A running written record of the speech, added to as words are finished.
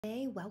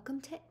Hey,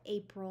 welcome to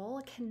April.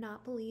 I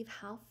cannot believe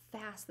how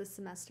fast this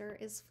semester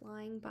is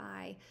flying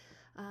by.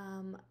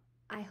 Um,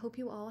 I hope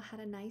you all had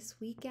a nice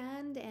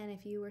weekend, and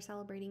if you were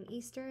celebrating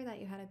Easter,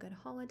 that you had a good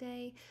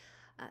holiday.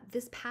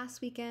 This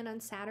past weekend on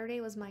Saturday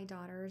was my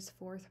daughter's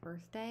fourth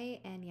birthday,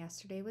 and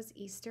yesterday was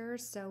Easter,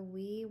 so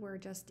we were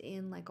just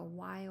in like a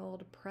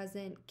wild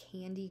present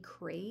candy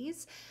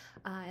craze.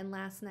 And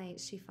last night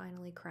she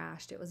finally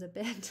crashed. It was a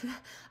bit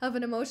of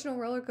an emotional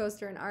roller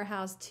coaster in our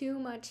house. Too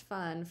much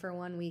fun for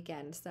one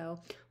weekend, so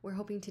we're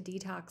hoping to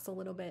detox a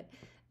little bit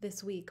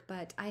this week,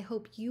 but I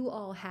hope you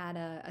all had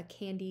a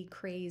candy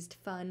crazed,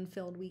 fun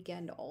filled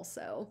weekend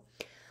also.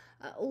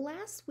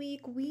 Last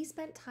week, we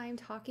spent time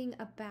talking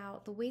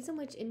about the ways in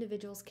which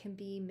individuals can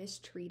be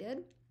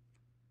mistreated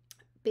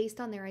based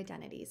on their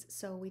identities.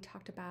 So, we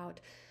talked about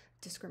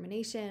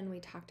discrimination, we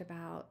talked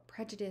about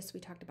prejudice, we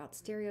talked about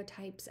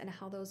stereotypes, and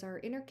how those are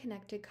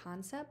interconnected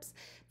concepts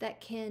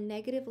that can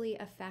negatively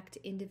affect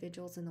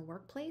individuals in the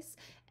workplace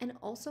and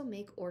also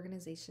make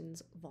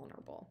organizations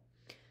vulnerable.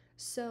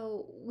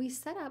 So we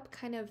set up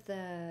kind of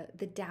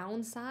the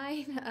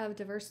downside of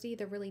diversity,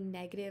 the really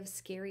negative,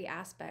 scary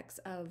aspects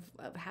of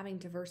having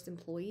diverse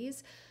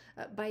employees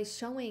by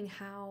showing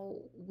how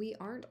we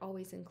aren't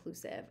always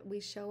inclusive. We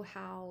show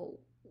how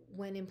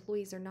when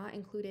employees are not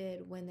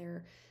included, when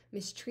they're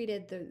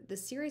mistreated, the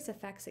serious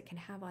effects it can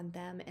have on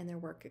them and their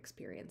work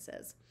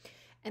experiences.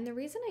 And the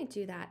reason I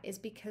do that is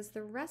because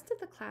the rest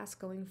of the class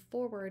going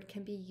forward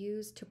can be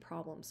used to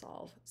problem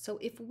solve. So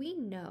if we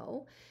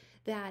know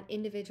that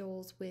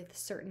individuals with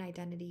certain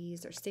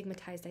identities or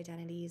stigmatized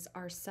identities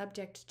are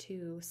subject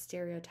to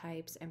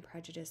stereotypes and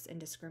prejudice and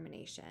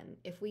discrimination,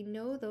 if we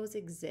know those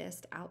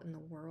exist out in the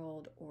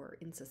world or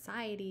in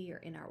society or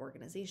in our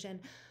organization,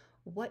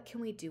 what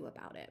can we do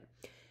about it?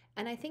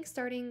 And I think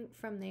starting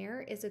from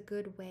there is a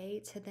good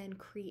way to then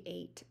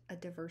create a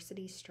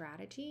diversity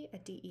strategy, a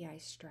DEI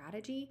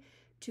strategy,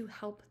 to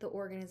help the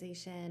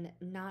organization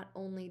not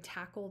only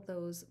tackle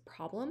those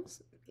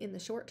problems in the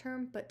short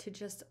term, but to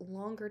just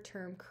longer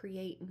term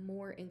create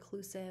more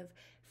inclusive,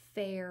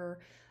 fair,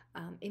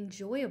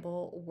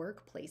 enjoyable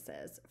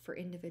workplaces for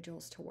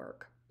individuals to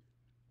work.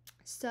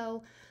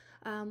 So,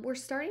 we're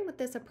starting with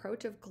this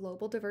approach of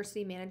global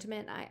diversity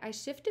management. I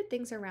shifted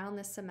things around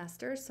this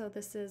semester, so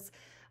this is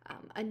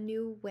a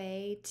new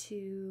way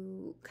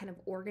to kind of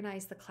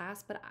organize the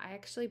class, but I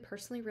actually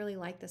personally really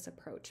like this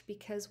approach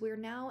because we're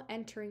now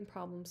entering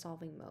problem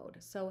solving mode.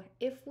 So,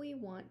 if we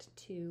want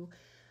to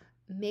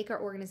make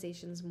our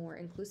organizations more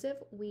inclusive,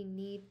 we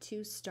need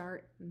to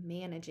start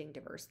managing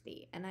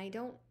diversity. And I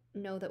don't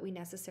know that we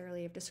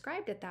necessarily have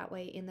described it that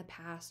way in the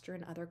past or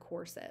in other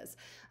courses.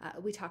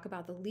 We talk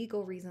about the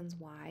legal reasons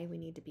why we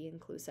need to be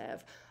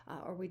inclusive,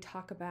 or we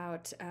talk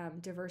about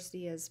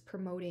diversity as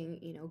promoting,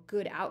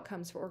 good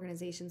outcomes for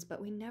organizations,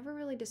 but we never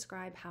really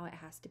describe how it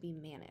has to be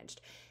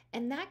managed.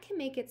 And that can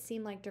make it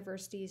seem like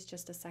diversity is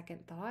just a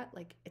second thought,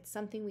 like it's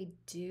something we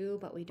do,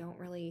 but we don't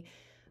really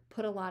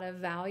put a lot of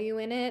value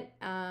in it.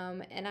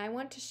 And I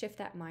want to shift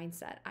that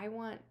mindset. I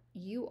want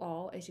you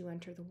all, as you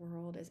enter the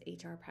world as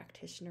HR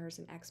practitioners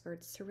and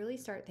experts, to really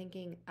start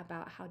thinking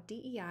about how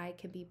DEI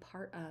can be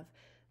part of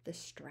the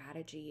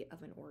strategy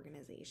of an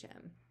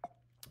organization.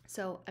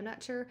 So I'm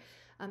not sure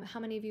how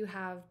many of you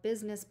have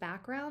business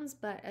backgrounds,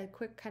 but a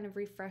quick kind of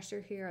refresher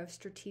here of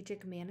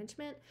strategic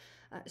management.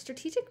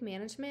 Strategic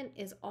management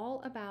is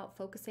all about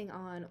focusing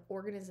on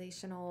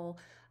organizational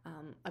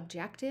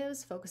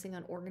objectives, focusing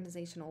on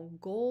organizational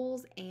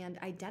goals, and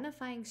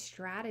identifying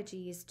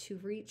strategies to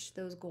reach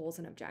those goals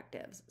and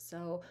objectives.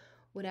 So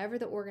whatever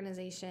the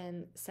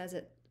organization says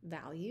it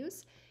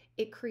values,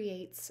 it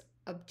creates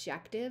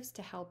objectives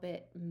to help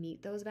it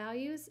meet those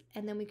values,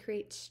 and then we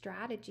create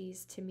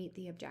strategies to meet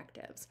the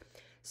objectives.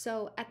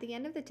 So at the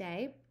end of the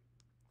day,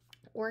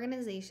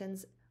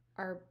 organizations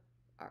are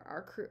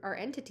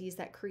entities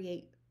that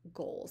create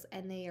goals,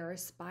 and they are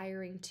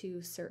aspiring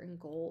to certain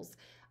goals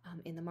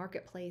in the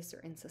marketplace or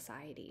in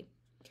society.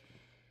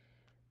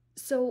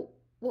 So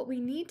what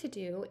we need to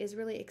do is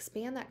really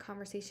expand that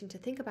conversation to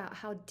think about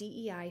how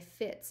DEI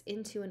fits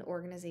into an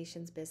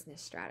organization's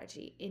business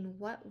strategy. In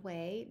what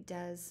way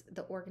does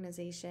the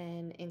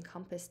organization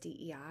encompass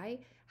DEI?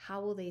 How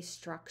will they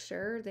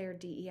structure their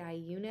DEI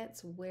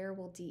units? Where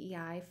will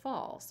DEI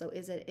fall? So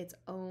is it its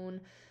own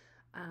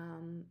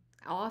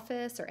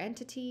office or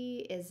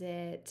entity? Is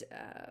it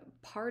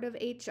part of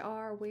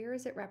HR? Where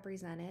is it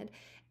represented?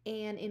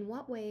 And in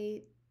what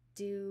way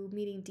do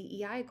meeting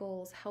DEI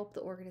goals help the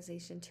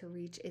organization to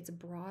reach its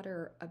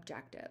broader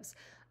objectives?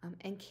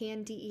 And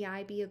can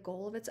DEI be a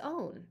goal of its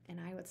own? And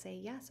I would say,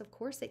 yes, of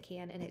course it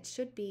can, and it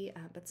should be,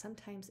 but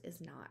sometimes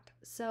is not.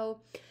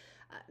 So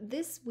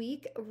this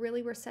week,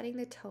 really, we're setting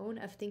the tone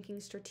of thinking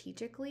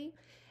strategically.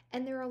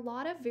 And there are a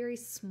lot of very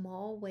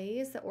small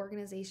ways that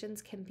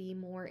organizations can be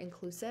more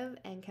inclusive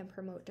and can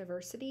promote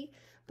diversity.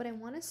 But I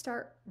want to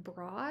start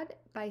broad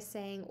by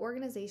saying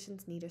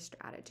organizations need a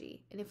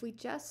strategy. And if we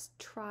just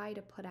try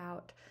to put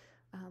out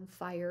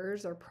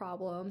fires or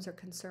problems or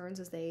concerns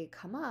as they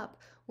come up,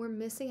 we're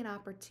missing an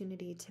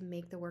opportunity to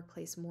make the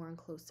workplace more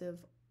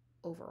inclusive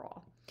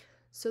overall.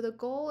 So the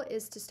goal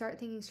is to start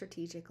thinking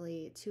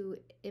strategically, to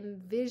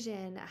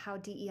envision how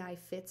DEI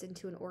fits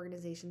into an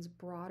organization's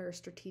broader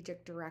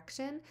strategic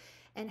direction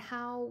and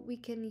how we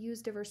can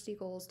use diversity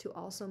goals to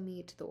also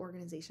meet the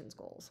organization's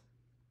goals.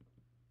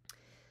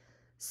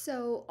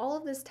 So, all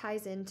of this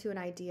ties into an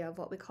idea of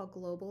what we call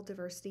global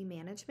diversity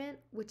management,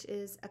 which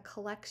is a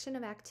collection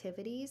of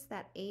activities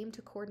that aim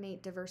to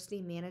coordinate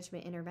diversity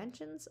management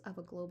interventions of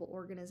a global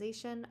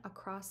organization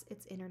across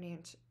its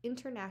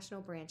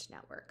international branch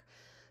network.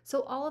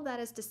 So, all of that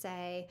is to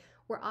say,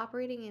 we're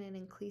operating in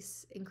an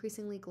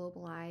increasingly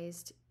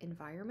globalized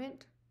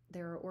environment.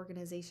 There are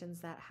organizations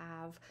that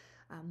have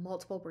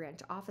multiple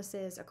branch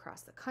offices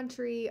across the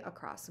country,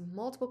 across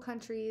multiple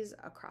countries,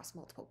 across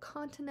multiple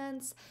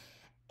continents.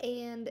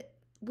 And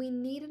we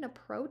need an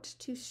approach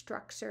to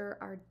structure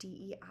our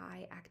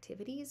DEI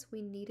activities.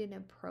 We need an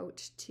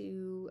approach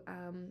to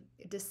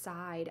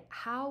decide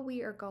how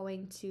we are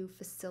going to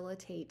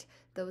facilitate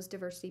those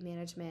diversity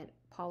management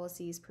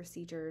policies,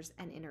 procedures,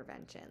 and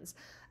interventions.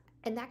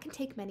 And that can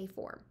take many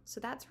forms.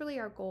 So that's really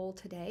our goal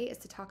today, is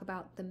to talk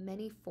about the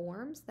many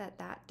forms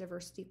that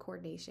diversity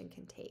coordination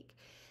can take.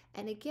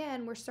 And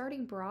again, we're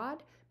starting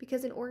broad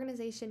because an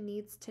organization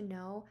needs to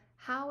know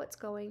how it's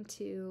going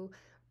to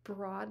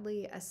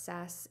broadly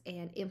assess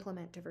and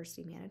implement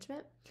diversity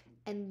management,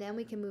 and then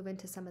we can move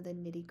into some of the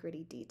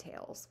nitty-gritty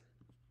details,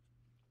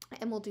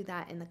 and we'll do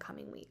that in the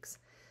coming weeks.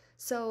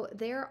 So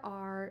there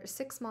are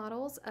 6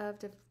 models of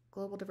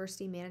global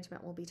diversity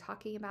management we'll be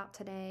talking about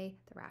today: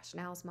 the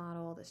rationales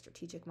model, the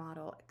strategic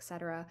model,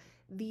 etc.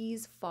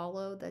 These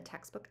follow the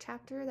textbook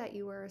chapter that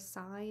you were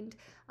assigned,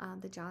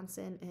 the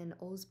Johnson and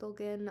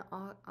Osbilgen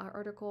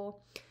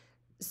article.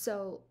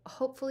 So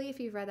hopefully, if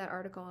you've read that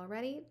article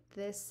already,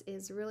 this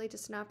is really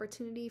just an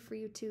opportunity for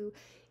you to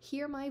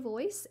hear my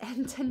voice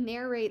and to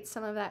narrate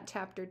some of that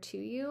chapter to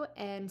you.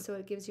 And so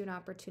it gives you an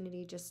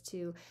opportunity just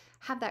to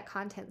have that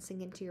content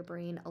sink into your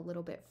brain a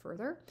little bit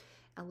further,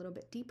 a little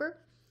bit deeper.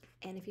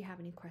 And if you have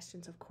any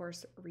questions, of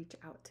course, reach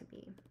out to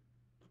me.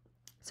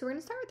 So we're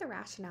going to start with the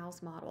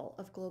rationales model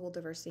of global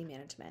diversity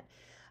management.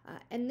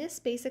 And this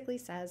basically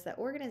says that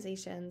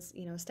organizations,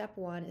 step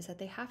 1 is that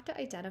they have to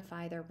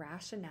identify their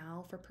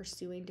rationale for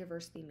pursuing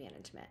diversity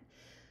management.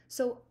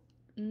 So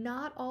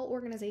not all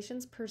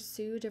organizations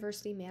pursue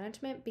diversity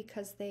management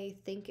because they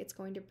think it's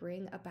going to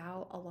bring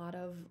about a lot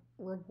of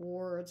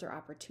rewards or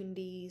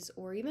opportunities,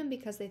 or even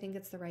because they think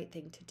it's the right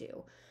thing to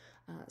do.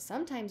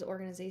 Sometimes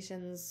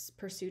organizations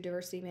pursue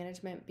diversity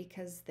management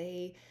because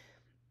they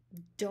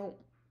don't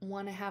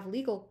want to have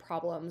legal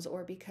problems,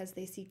 or because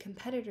they see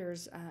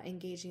competitors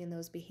engaging in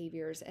those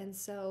behaviors. And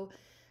so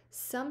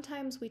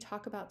sometimes we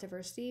talk about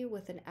diversity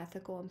with an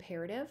ethical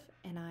imperative,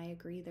 and I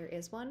agree there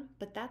is one,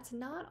 but that's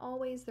not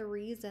always the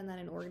reason that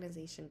an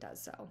organization does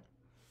so.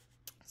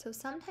 So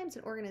sometimes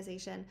an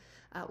organization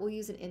will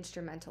use an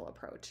instrumental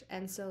approach.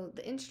 And so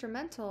the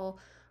instrumental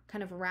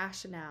kind of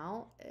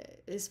rationale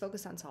is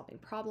focused on solving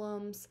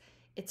problems.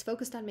 It's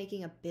focused on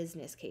making a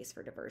business case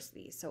for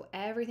diversity. So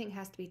everything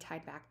has to be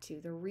tied back to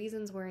the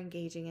reasons we're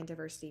engaging in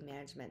diversity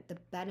management, the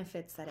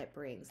benefits that it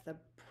brings, the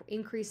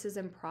increases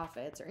in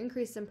profits or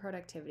increases in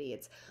productivity.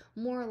 It's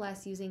more or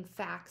less using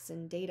facts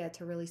and data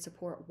to really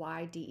support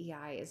why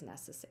DEI is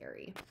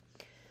necessary.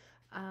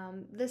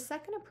 The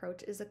second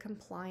approach is a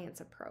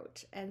compliance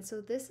approach. And so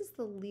this is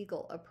the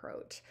legal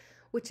approach,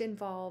 which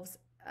involves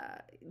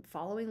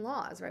following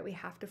laws, right? We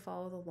have to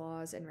follow the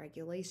laws and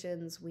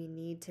regulations. We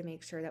need to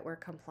make sure that we're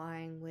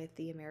complying with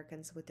the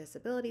Americans with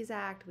Disabilities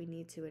Act. We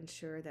need to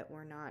ensure that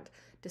we're not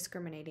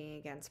discriminating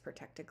against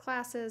protected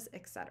classes,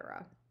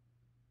 etc.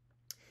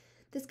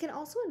 This can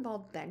also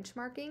involve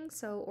benchmarking.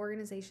 So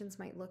organizations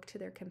might look to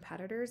their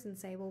competitors and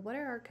say, well, what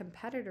are our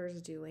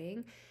competitors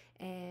doing?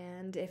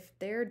 And if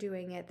they're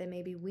doing it, then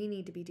maybe we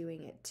need to be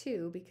doing it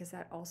too, because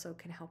that also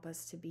can help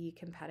us to be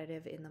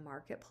competitive in the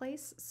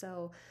marketplace.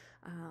 So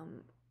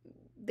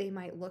they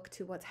might look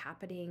to what's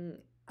happening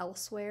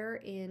elsewhere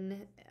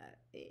in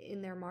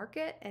their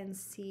market and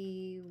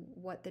see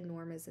what the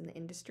norm is in the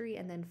industry,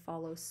 and then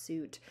follow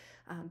suit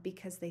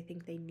because they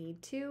think they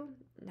need to,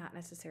 not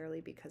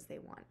necessarily because they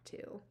want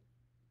to.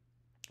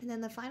 And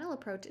then the final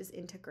approach is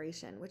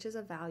integration, which is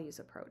a values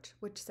approach,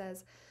 which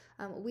says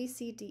we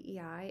see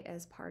DEI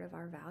as part of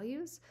our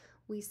values.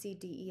 We see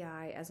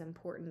DEI as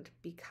important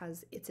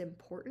because it's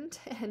important,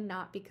 and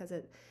not because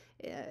it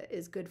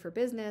is good for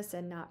business,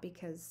 and not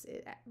because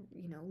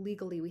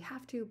legally we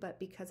have to, but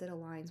because it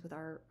aligns with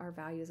our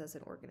values as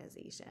an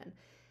organization.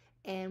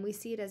 And we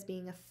see it as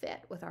being a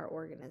fit with our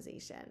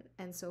organization.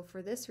 And so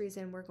for this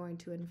reason, we're going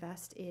to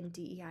invest in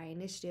DEI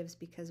initiatives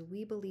because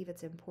we believe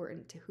it's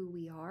important to who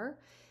we are,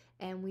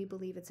 and we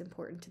believe it's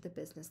important to the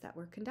business that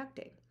we're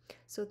conducting.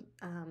 So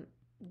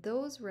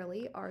those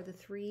really are the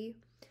three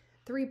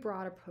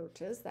broad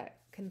approaches that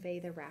convey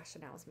the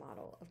rationales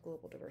model of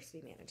global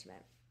diversity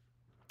management.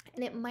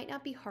 And it might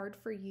not be hard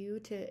for you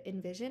to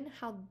envision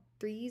how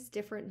these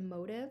different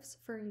motives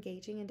for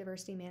engaging in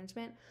diversity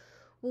management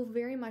will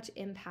very much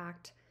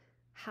impact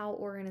how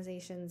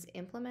organizations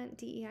implement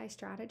DEI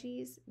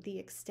strategies, the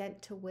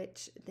extent to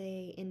which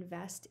they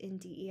invest in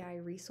DEI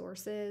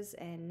resources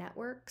and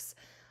networks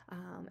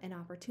and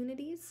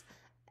opportunities,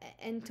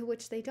 and to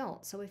which they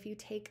don't. So if you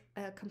take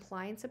a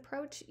compliance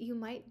approach, you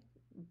might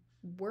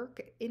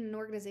work in an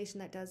organization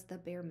that does the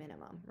bare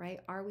minimum, right?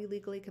 Are we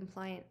legally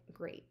compliant?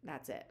 Great,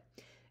 that's it.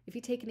 If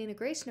you take an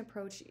integration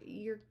approach,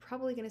 you're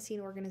probably going to see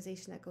an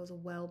organization that goes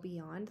well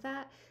beyond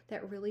that,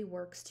 that really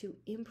works to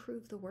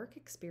improve the work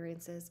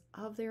experiences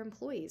of their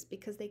employees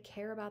because they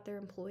care about their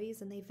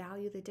employees and they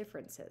value the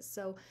differences.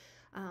 So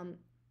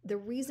the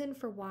reason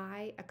for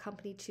why a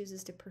company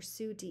chooses to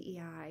pursue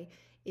DEI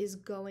is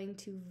going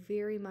to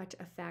very much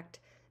affect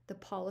the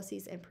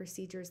policies and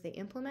procedures they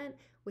implement,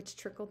 which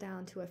trickle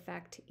down to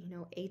affect,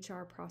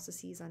 HR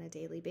processes on a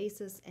daily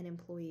basis and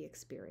employee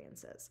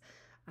experiences.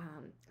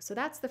 So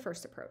that's the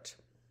first approach.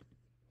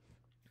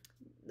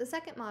 The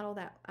second model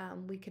that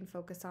we can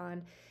focus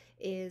on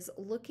is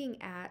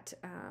looking at,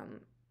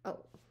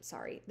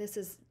 this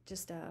is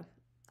just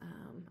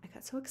I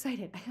got so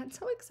excited. I got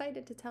so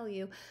excited to tell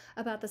you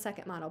about the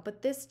second model,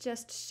 but this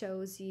just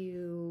shows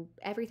you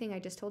everything I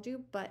just told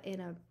you, but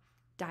in a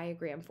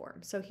diagram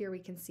form. So here we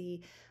can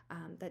see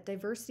that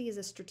diversity is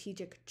a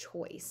strategic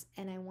choice.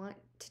 And I want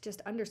to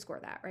just underscore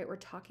that, right? We're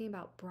talking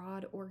about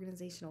broad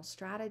organizational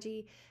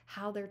strategy,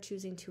 how they're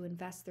choosing to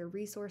invest their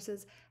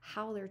resources,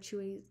 how they're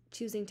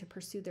choosing to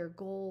pursue their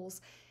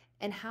goals,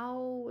 and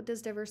how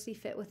does diversity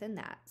fit within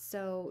that?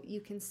 So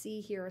you can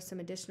see here are some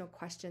additional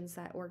questions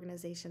that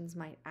organizations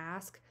might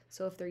ask.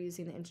 So if they're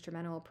using the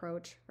instrumental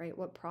approach, right,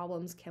 what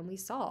problems can we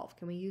solve?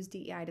 Can we use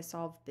DEI to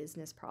solve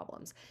business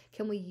problems?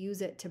 Can we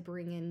use it to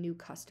bring in new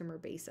customer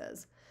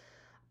bases?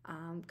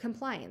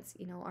 Compliance,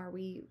 are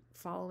we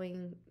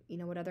following,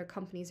 what other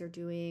companies are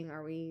doing?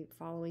 Are we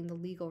following the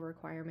legal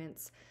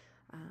requirements?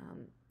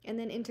 And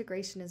then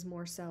integration is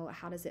more so,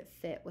 how does it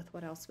fit with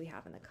what else we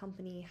have in the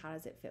company? How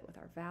does it fit with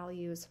our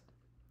values,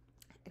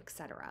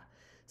 etc.?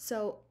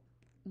 So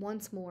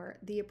once more,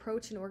 the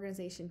approach an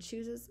organization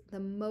chooses, the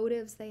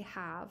motives they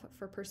have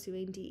for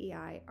pursuing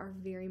DEI are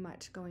very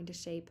much going to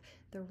shape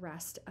the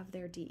rest of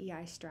their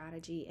DEI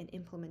strategy and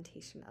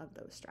implementation of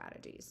those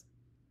strategies.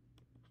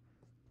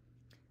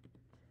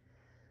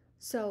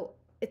 So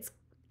it's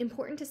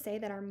important to say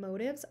that our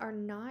motives are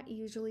not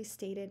usually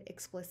stated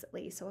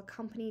explicitly. So a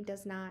company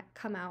does not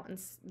come out and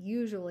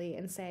usually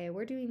say,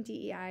 we're doing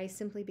DEI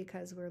simply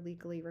because we're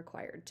legally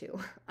required to.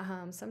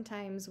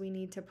 Sometimes we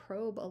need to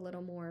probe a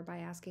little more by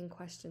asking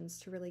questions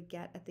to really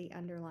get at the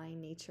underlying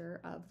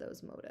nature of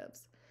those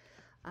motives.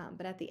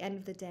 But at the end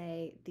of the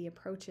day, the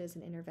approaches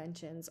and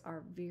interventions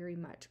are very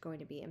much going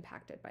to be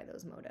impacted by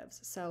those motives.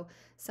 So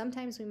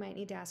sometimes we might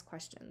need to ask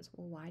questions.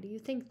 Well, why do you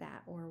think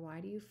that? Or why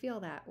do you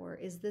feel that? Or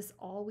is this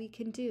all we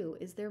can do?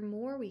 Is there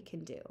more we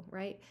can do,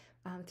 right?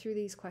 Through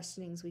these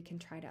questionings, we can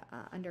try to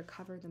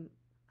uncover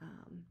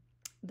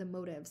the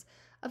motives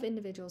of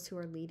individuals who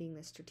are leading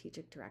the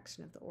strategic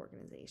direction of the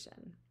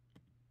organization.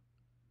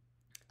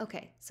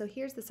 Okay, so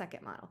here's the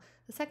second model.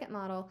 The second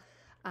model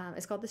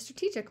is called the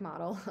strategic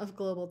model of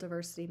global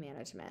diversity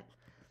management.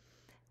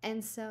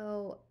 And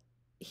so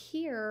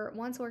here,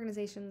 once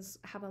organizations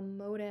have a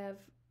motive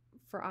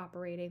for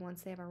operating,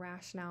 once they have a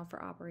rationale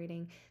for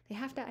operating, they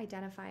have to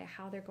identify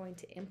how they're going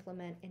to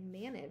implement and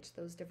manage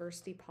those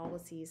diversity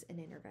policies and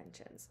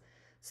interventions.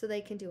 So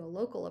they can do a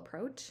local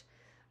approach,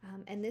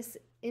 and this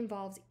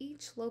involves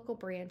each local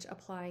branch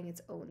applying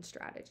its own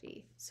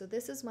strategy. So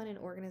this is when an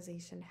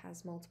organization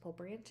has multiple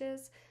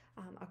branches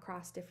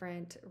across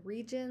different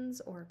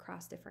regions or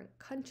across different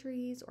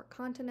countries or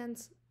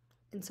continents.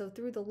 And so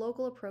through the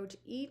local approach,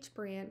 each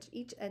branch,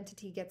 each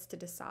entity gets to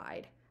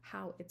decide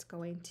how it's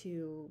going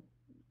to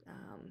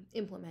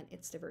implement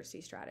its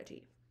diversity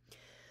strategy.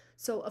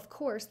 So of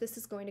course, this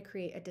is going to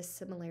create a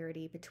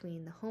dissimilarity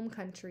between the home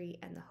country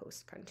and the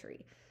host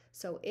country.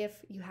 So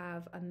if you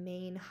have a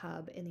main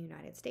hub in the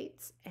United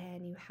States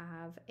and you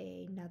have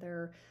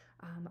another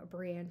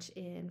branch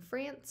in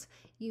France,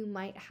 you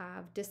might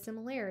have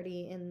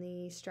dissimilarity in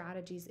the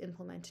strategies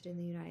implemented in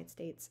the United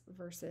States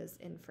versus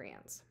in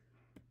France.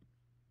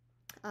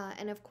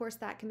 And of course,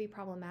 that can be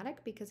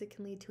problematic because it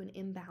can lead to an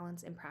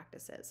imbalance in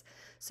practices.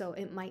 So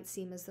it might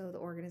seem as though the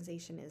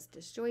organization is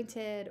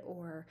disjointed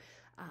or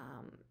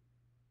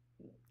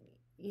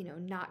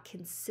not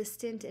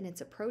consistent in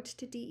its approach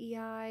to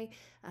DEI,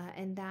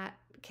 and that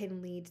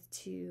can lead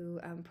to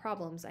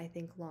problems, I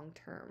think, long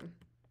term.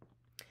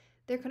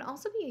 There can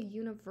also be a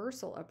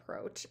universal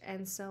approach,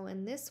 and so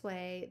in this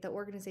way, the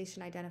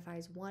organization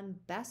identifies one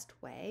best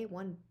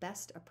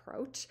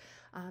approach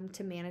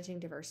to managing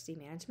diversity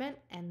management,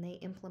 and they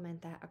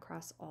implement that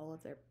across all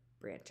of their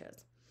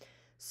branches.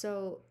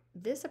 So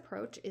this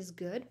approach is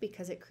good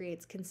because it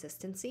creates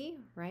consistency,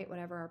 right?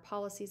 Whatever our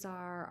policies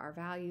are, our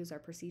values, our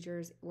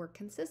procedures, we're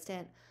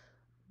consistent,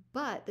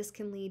 but this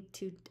can lead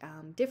to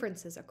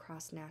differences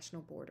across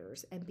national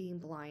borders and being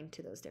blind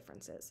to those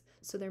differences.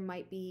 So there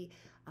might be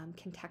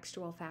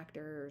contextual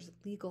factors,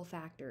 legal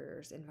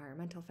factors,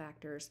 environmental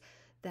factors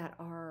that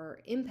are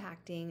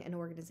impacting an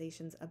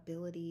organization's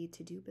ability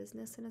to do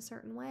business in a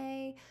certain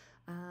way,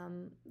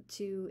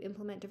 to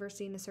implement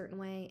diversity in a certain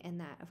way, and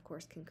that, of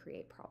course, can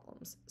create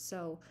problems.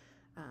 So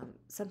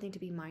something to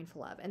be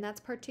mindful of. And that's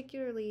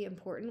particularly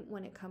important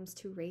when it comes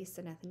to race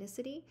and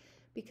ethnicity,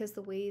 because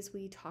the ways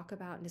we talk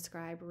about and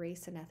describe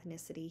race and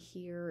ethnicity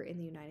here in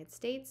the United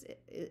States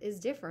is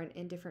different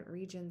in different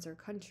regions or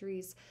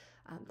countries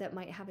that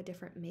might have a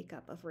different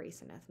makeup of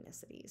race and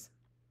ethnicities.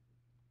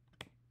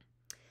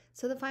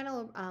 So the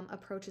final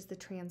approach is the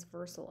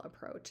transversal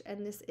approach,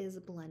 and this is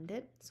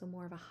blended, so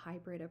more of a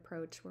hybrid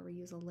approach where we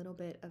use a little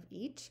bit of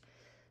each.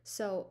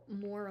 So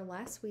more or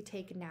less, we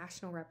take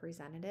national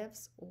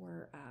representatives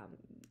or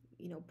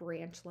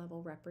branch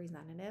level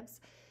representatives,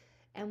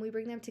 and we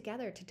bring them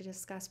together to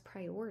discuss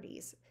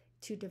priorities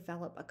to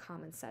develop a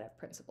common set of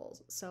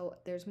principles. So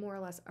there's more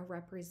or less a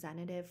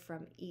representative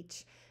from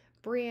each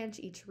branch,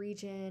 each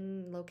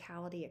region,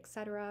 locality,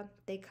 etc.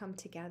 They come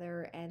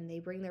together and they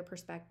bring their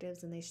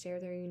perspectives and they share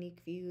their unique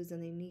views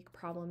and the unique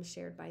problems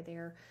shared by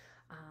their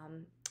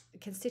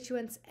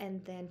constituents,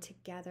 and then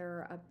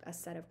together a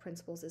set of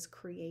principles is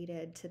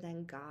created to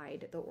then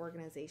guide the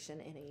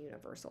organization in a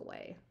universal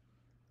way.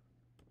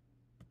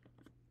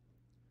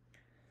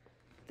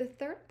 The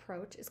third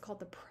approach is called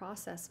the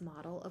process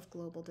model of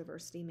global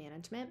diversity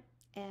management.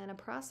 And a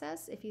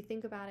process, if you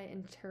think about it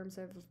in terms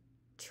of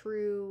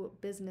true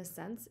business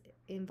sense,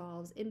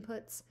 involves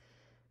inputs,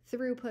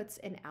 throughputs,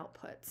 and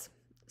outputs.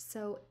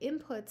 So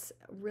inputs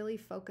really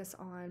focus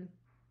on,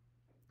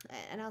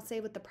 and I'll say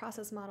with the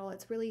process model,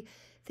 it's really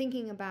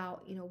thinking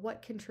about,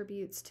 what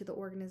contributes to the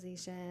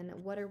organization,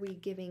 what are we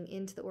giving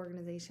into the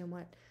organization,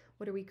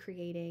 what are we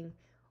creating,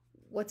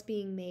 what's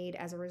being made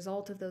as a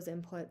result of those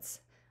inputs,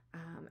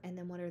 and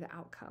then what are the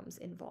outcomes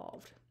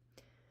involved.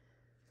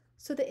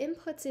 So the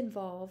inputs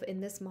involve,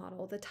 in this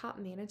model, the top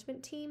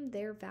management team,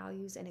 their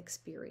values and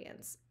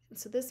experience.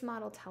 So this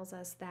model tells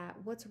us that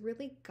what's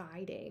really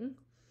guiding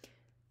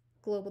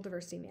global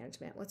diversity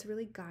management, what's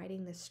really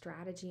guiding the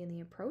strategy and the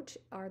approach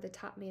are the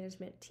top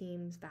management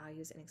team's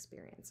values and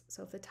experience.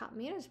 So if the top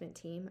management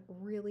team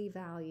really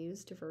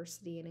values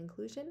diversity and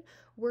inclusion,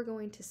 we're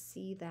going to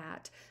see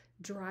that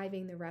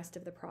driving the rest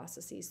of the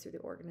processes through the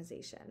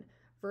organization.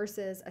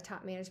 Versus a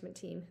top management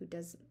team who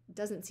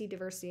doesn't see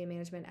diversity in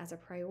management as a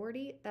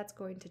priority, that's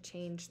going to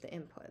change the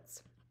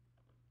inputs.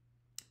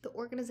 The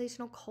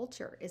organizational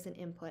culture is an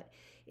input.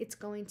 It's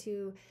going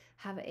to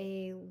have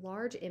a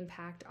large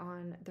impact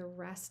on the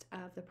rest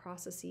of the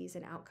processes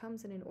and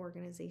outcomes in an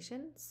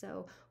organization.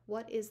 So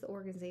what is the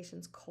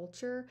organization's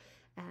culture?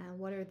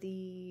 What are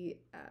the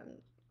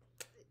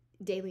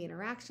daily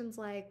interactions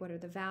like? What are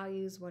the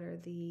values? What are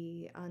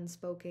the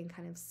unspoken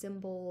kind of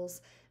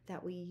symbols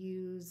that we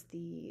use,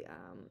 the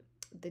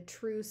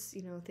truths,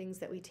 things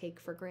that we take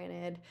for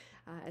granted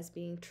as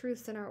being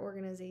truths in our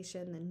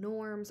organization, the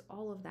norms,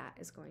 all of that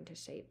is going to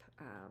shape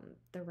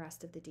the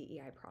rest of the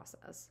DEI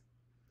process.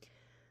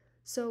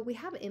 So we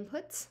have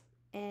inputs,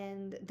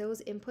 and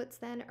those inputs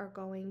then are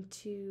going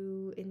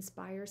to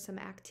inspire some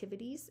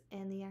activities,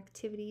 and the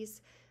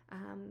activities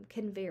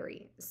can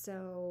vary.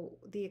 So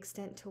the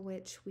extent to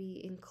which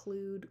we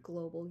include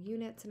global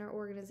units in our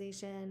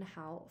organization,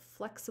 how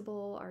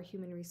flexible our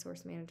human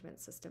resource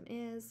management system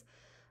is,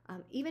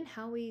 even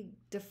how we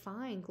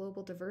define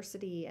global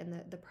diversity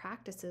and the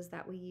practices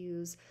that we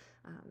use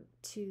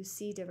to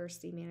see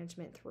diversity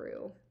management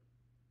through.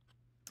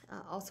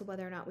 Also,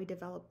 whether or not we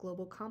develop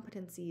global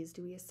competencies,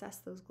 do we assess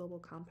those global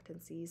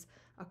competencies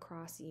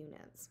across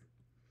units?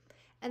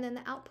 And then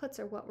the outputs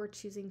are what we're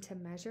choosing to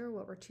measure,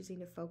 what we're choosing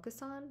to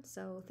focus on.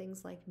 So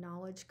things like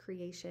knowledge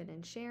creation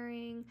and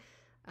sharing,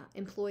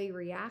 employee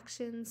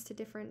reactions to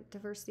different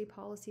diversity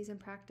policies and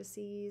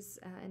practices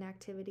and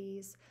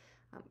activities,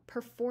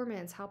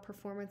 performance, how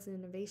performance and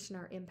innovation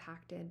are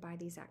impacted by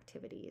these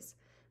activities,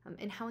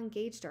 and how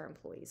engaged our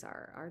employees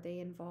are. Are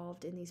they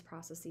involved in these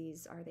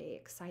processes? Are they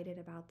excited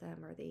about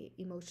them? Are they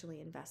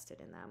emotionally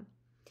invested in them?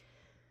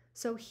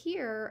 So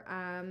here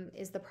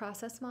is the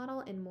process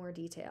model in more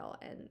detail,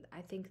 and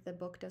I think the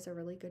book does a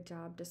really good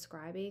job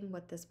describing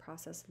what this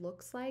process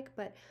looks like.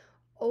 But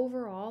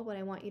overall, what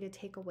I want you to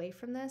take away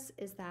from this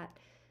is that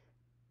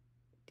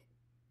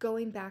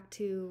going back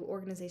to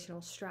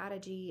organizational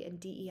strategy and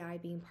DEI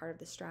being part of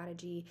the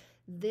strategy,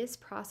 this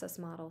process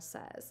model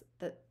says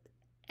that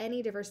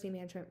any diversity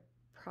management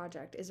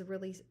project is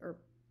really,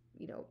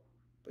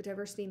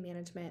 diversity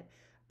management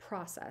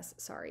process,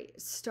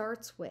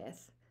 starts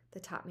with the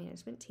top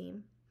management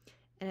team,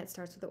 and it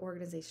starts with the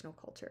organizational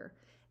culture.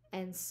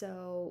 And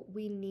so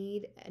we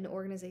need an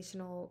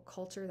organizational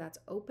culture that's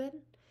open.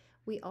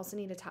 We also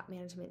need a top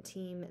management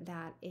team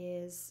that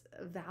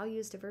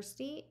values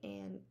diversity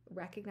and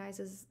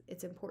recognizes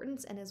its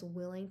importance and is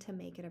willing to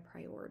make it a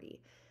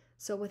priority.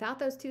 So without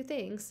those two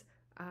things,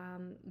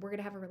 we're going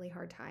to have a really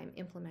hard time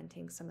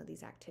implementing some of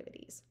these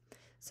activities.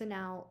 So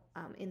now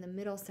in the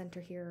middle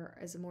center here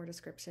is more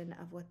description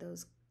of what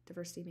those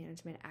diversity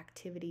management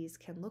activities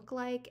can look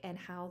like and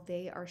how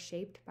they are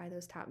shaped by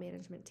those top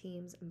management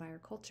teams and by our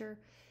culture.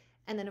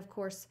 And then, of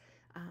course,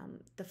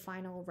 the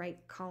final right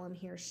column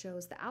here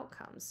shows the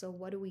outcomes. So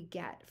what do we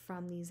get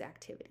from these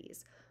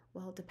activities?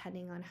 Well,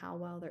 depending on how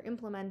well they're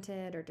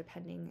implemented or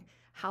depending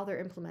how they're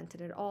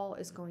implemented at all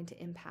is going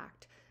to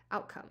impact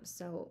outcomes.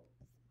 So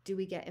do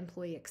we get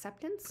employee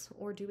acceptance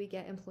or do we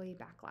get employee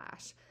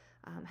backlash?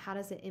 How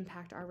does it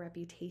impact our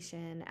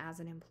reputation as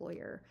an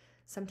employer?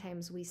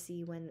 Sometimes we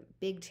see when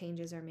big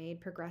changes are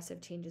made,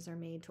 progressive changes are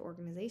made to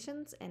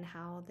organizations and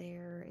how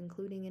they're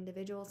including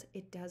individuals,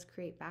 it does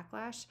create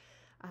backlash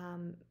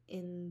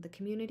in the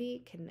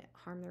community, can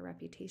harm their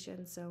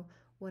reputation. So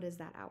what is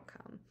that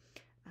outcome?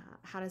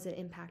 How does it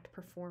impact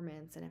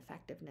performance and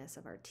effectiveness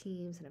of our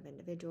teams and of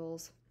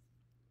individuals?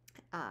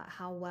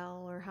 How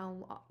well or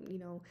how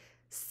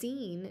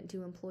seen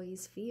do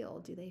employees feel?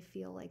 Do they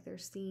feel like they're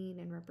seen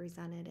and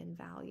represented and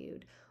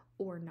valued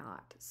or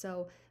not?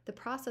 So the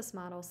process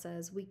model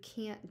says we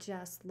can't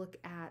just look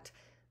at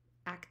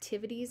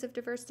activities of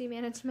diversity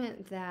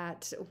management,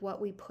 that what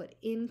we put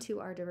into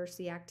our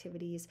diversity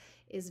activities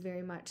is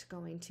very much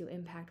going to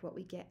impact what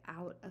we get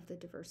out of the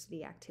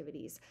diversity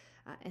activities,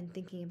 and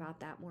thinking about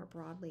that more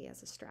broadly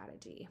as a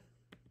strategy.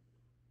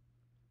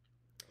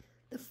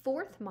 The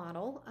fourth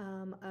model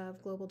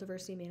of global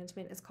diversity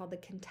management is called the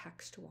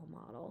contextual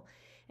model.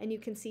 And you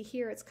can see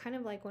here, it's kind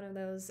of like one of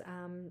those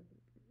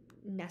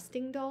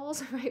nesting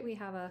dolls, right? We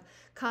have a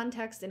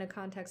context in a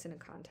context in a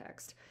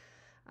context.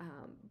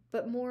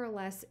 But more or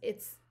less,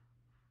 it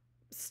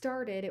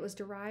was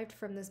derived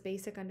from this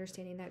basic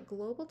understanding that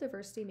global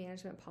diversity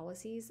management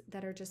policies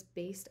that are just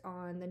based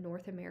on the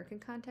North American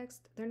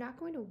context, they're not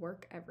going to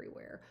work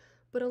everywhere.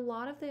 But a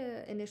lot of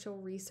the initial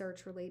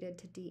research related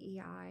to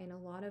DEI and a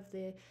lot of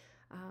the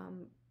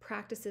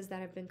practices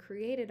that have been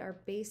created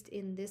are based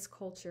in this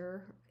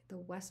culture, the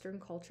Western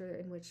culture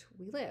in which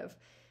we live.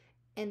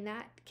 And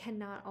that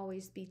cannot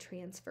always be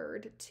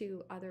transferred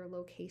to other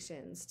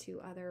locations, to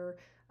other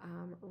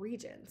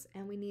regions.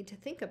 And we need to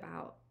think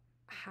about,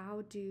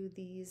 how do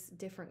these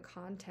different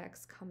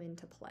contexts come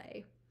into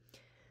play?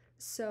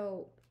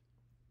 So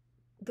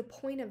the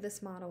point of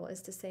this model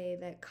is to say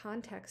that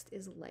context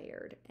is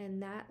layered,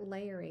 and that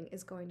layering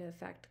is going to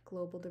affect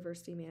global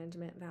diversity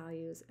management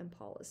values and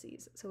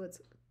policies. So it's,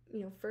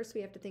 first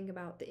we have to think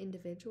about the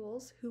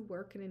individuals who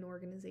work in an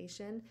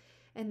organization,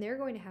 and they're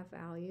going to have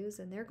values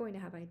and they're going to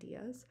have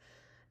ideas.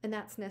 And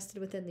that's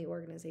nested within the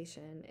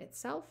organization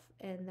itself,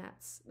 and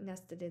that's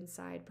nested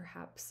inside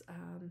perhaps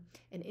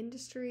an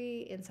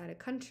industry, inside a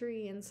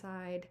country,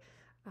 inside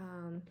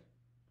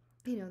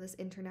this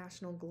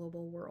international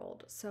global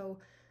world. So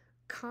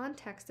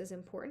context is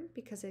important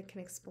because it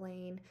can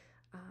explain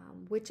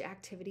which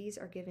activities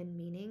are given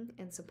meaning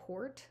and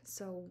support.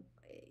 So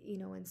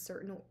in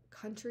certain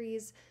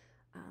countries,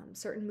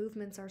 certain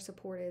movements are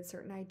supported,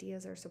 certain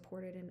ideas are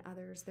supported, and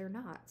others they're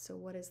not. So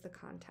what is the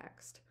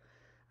context?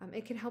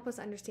 It can help us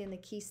understand the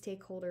key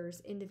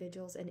stakeholders,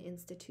 individuals, and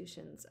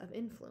institutions of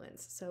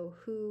influence. So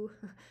who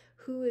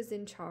is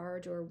in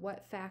charge, or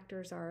what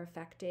factors are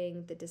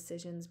affecting the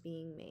decisions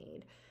being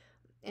made?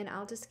 And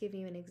I'll just give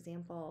you an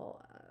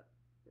example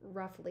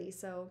roughly.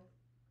 So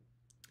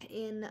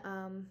in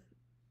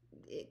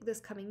this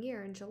coming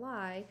year, in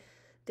July,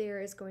 there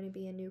is going to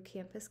be a new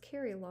campus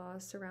carry law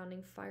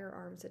surrounding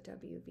firearms at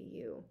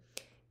WVU.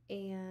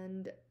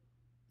 And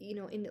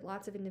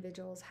lots of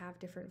individuals have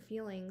different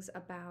feelings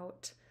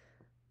about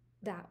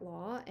that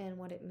law and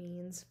what it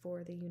means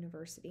for the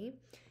university.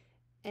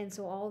 And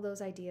so all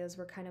those ideas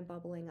were kind of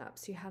bubbling up.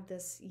 So you have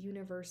this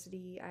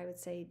university, I would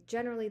say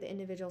generally the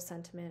individual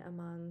sentiment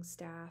among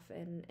staff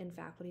and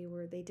faculty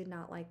where they did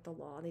not like the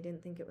law. They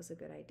didn't think it was a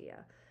good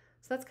idea.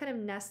 So that's kind of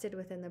nested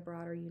within the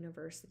broader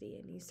university.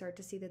 And you start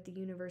to see that the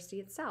university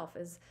itself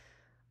is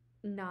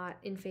not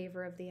in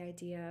favor of the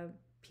idea.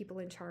 People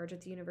in charge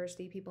at the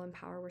university, people in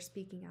power, were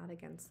speaking out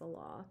against the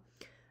law.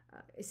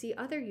 I see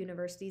other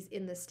universities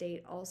in the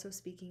state also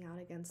speaking out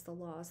against the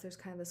law. So there's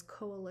kind of this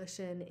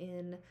coalition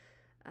in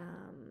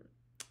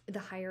the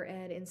higher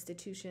ed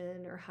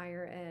institution or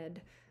higher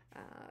ed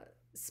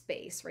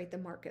space, right? The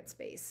market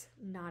space,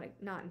 not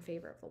in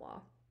favor of the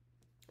law.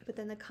 But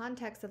then the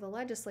context of the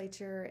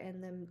legislature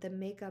and the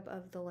makeup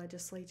of the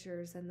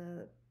legislatures and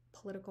the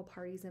political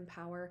parties in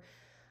power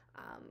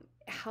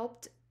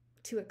helped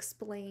to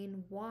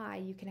explain why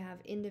you can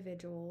have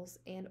individuals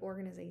and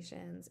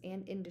organizations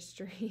and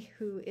industry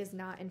who is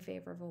not in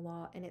favor of a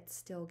law and it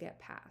still get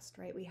passed,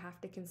 right? We have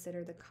to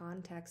consider the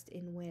context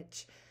in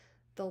which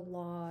the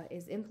law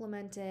is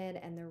implemented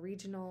and the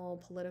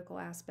regional political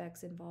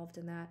aspects involved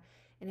in that.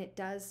 And it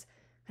does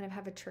kind of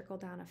have a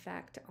trickle-down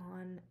effect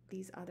on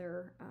these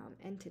other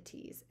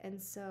entities.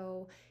 And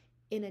so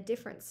in a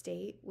different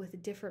state with a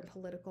different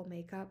political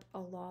makeup, a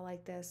law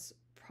like this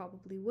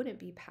probably wouldn't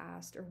be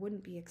passed or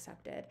wouldn't be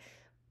accepted.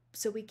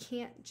 So we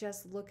can't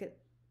just look at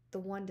the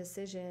one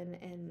decision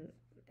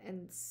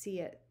and see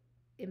it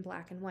in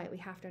black and white. We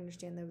have to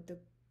understand the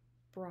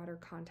broader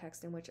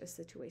context in which a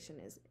situation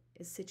is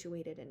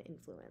situated and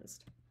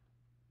influenced.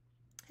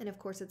 And of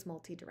course, it's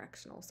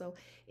multi-directional. So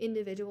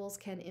individuals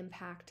can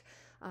impact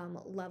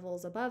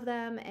levels above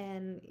them,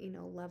 and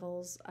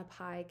levels up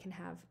high can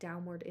have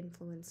downward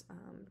influence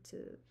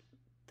to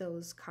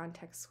those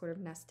contexts sort of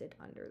nested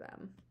under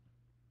them.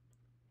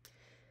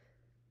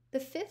 The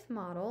fifth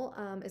model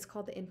is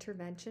called the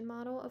intervention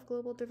model of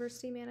global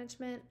diversity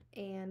management,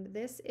 and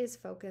this is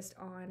focused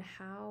on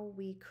how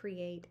we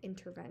create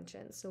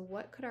interventions. So,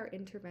 what could our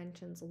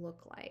interventions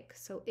look like?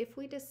 So, if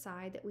we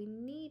decide that we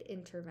need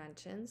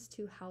interventions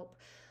to help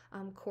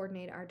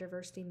coordinate our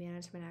diversity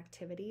management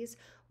activities,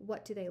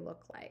 what do they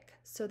look like?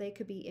 So, they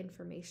could be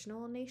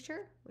informational in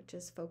nature, which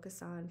is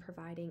focused on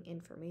providing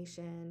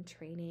information,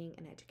 training,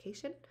 and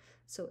education.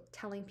 So,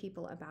 telling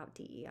people about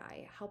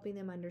DEI, helping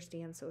them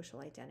understand social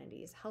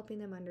identities, helping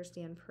them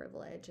understand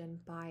privilege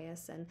and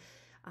bias and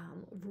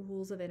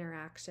rules of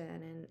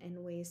interaction and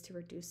ways to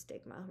reduce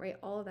stigma, right?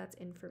 All of that's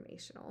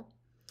informational.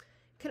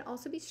 Can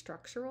also be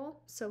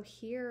structural. So,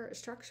 here,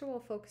 structural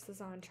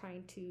focuses on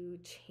trying to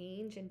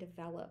change and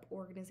develop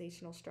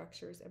organizational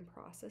structures and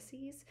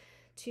processes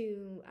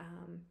to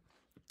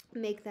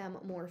make them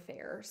more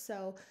fair.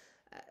 So,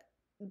 uh,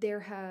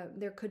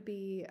 there could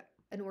be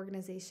an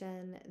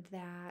organization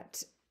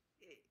that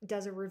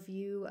does a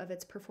review of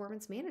its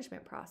performance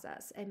management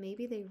process, and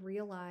maybe they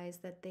realize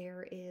that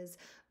there is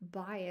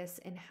bias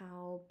in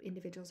how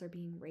individuals are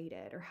being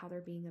rated or how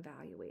they're being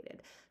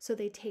evaluated. So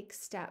they take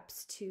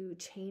steps to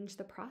change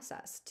the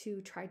process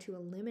to try to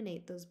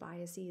eliminate those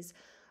biases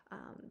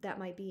that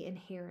might be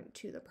inherent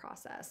to the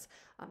process.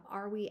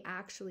 Are we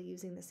actually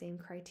using the same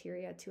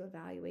criteria to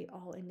evaluate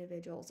all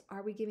individuals?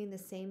 Are we giving the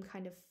same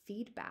kind of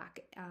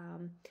feedback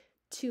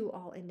to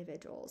all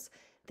individuals?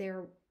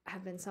 There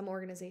have been some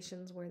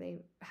organizations where they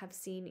have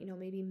seen,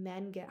 maybe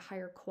men get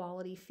higher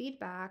quality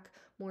feedback,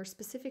 more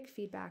specific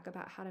feedback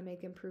about how to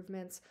make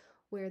improvements,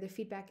 where the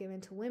feedback given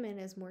to women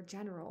is more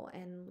general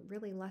and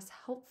really less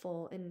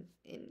helpful in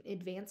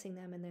advancing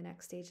them in the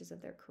next stages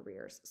of their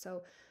careers.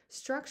 So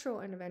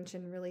structural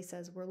intervention really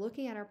says we're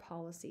looking at our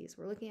policies,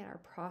 we're looking at our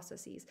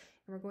processes,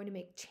 and we're going to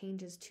make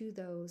changes to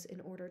those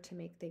in order to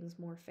make things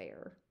more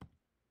fair.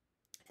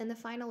 And the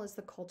final is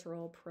the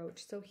cultural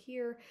approach. So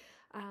here,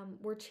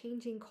 we're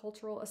changing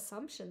cultural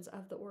assumptions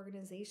of the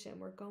organization.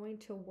 We're going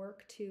to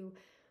work to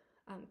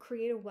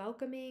create a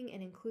welcoming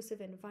and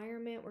inclusive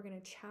environment. We're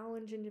going to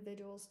challenge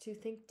individuals to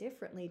think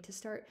differently, to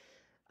start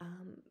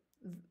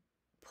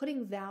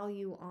putting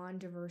value on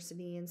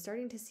diversity and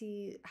starting to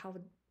see how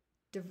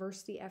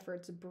diversity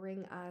efforts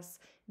bring us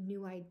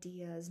new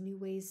ideas, new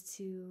ways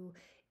to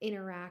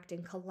interact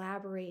and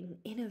collaborate and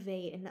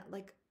innovate, and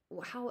like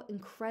how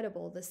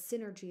incredible the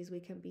synergies we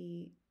can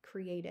be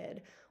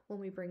created when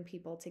we bring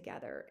people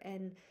together.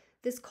 And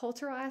this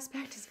cultural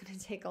aspect is going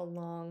to take a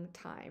long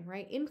time,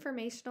 right?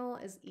 Informational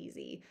is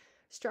easy,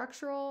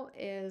 structural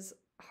is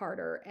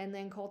harder, and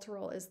then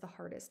cultural is the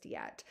hardest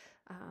yet.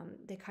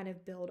 They kind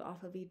of build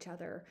off of each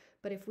other.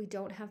 But if we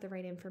don't have the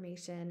right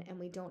information and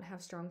we don't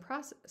have strong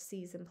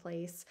processes in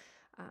place,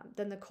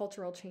 then the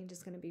cultural change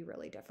is going to be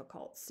really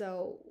difficult.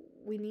 So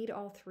we need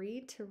all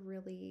three to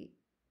really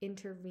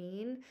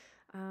intervene.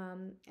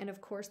 And of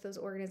course, those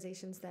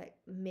organizations that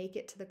make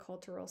it to the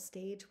cultural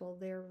stage, well,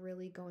 they're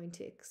really going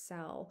to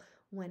excel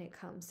when it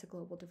comes to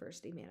global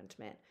diversity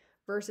management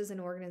versus an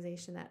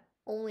organization that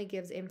only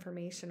gives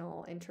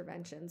informational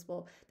interventions.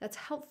 Well, that's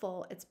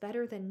helpful. It's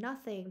better than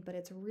nothing, but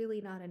it's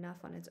really not enough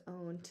on its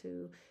own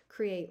to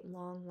create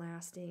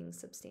long-lasting,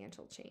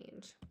 substantial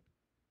change.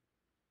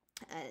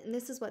 And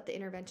this is what the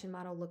intervention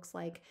model looks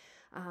like,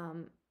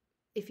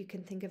 if you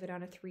can think of it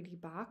on a 3D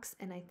box.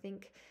 And I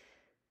think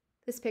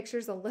this picture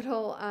is a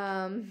little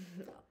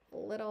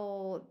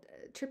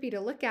trippy to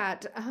look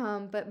at,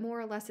 but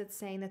more or less it's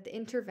saying that the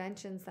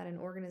interventions that an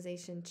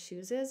organization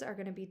chooses are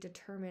going to be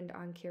determined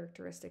on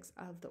characteristics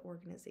of the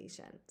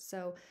organization.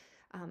 So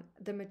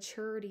the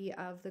maturity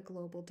of the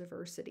global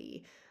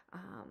diversity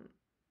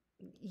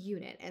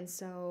unit. And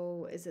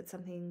so is it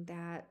something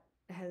that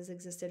has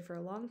existed for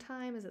a long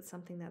time? Is it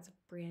something that's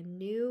brand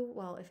new?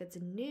 Well, if it's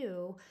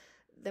new,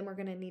 then we're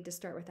going to need to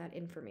start with that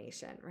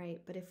information,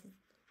 right? But if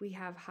we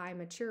have high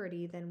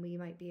maturity, then we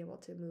might be able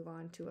to move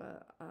on to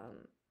a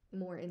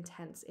more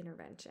intense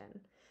intervention.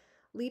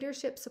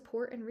 Leadership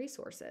support and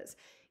resources.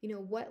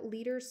 What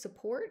leaders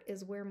support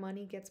is where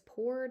money gets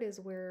poured, is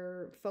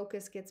where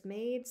focus gets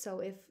made. So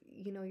if,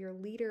 your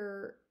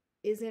leader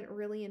isn't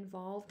really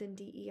involved in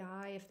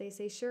DEI, if they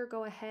say, sure,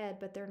 go ahead,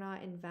 but they're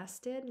not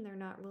invested and they're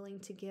not willing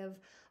to give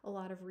a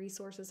lot of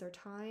resources or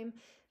time,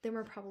 then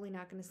we're probably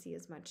not going to see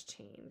as much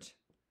change.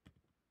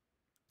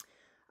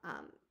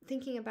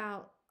 Thinking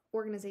about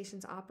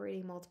organizations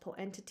operating multiple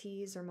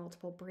entities or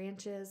multiple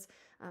branches,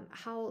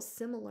 how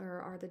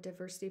similar are the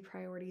diversity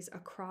priorities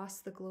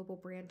across the global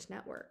branch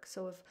network?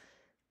 So if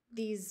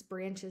these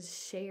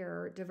branches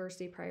share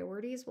diversity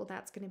priorities, well,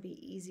 that's going to be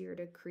easier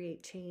to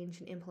create change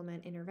and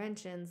implement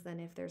interventions than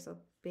if there's a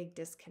big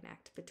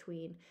disconnect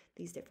between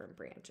these different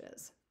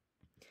branches.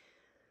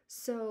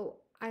 So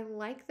I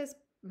like this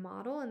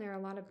model, and there are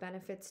a lot of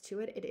benefits to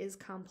it. It is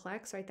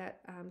complex, right?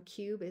 That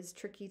cube is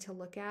tricky to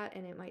look at,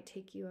 and it might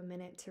take you a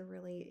minute to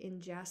really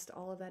ingest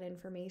all of that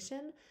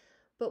information.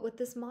 But what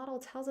this model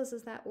tells us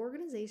is that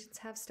organizations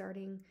have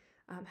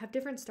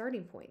different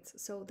starting points.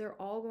 So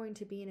they're all going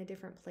to be in a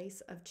different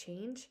place of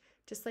change,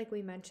 just like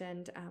we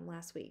mentioned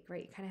last week,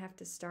 right? You kind of have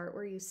to start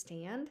where you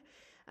stand.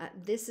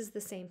 This is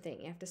the same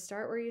thing. You have to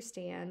start where you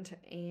stand,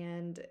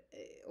 and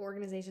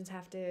organizations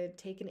have to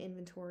take an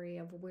inventory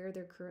of where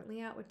they're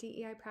currently at with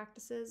DEI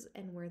practices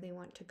and where they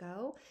want to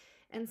go.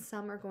 And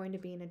some are going to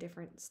be in a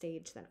different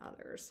stage than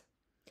others.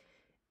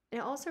 And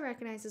it also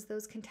recognizes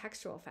those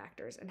contextual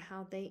factors and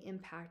how they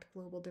impact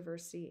global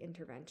diversity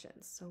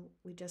interventions. So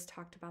we just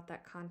talked about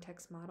that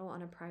context model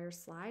on a prior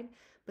slide,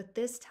 but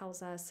this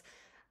tells us,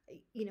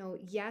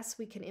 yes,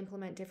 we can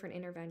implement different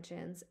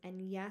interventions,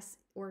 and yes,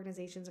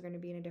 organizations are going to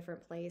be in a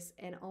different place.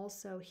 And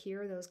also,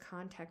 here are those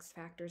context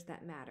factors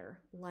that matter,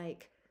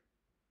 like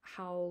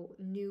how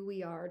new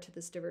we are to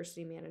this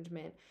diversity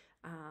management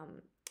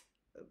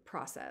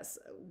process.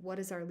 What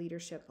is our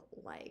leadership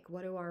like?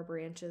 What do our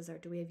branches, or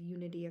do we have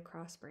unity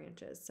across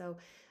branches? So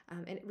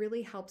it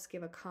really helps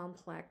give a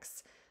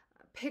complex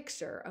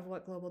picture of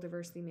what global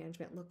diversity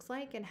management looks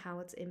like and how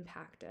it's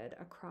impacted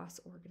across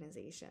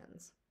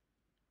organizations.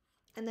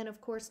 And then,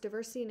 of course,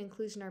 diversity and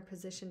inclusion are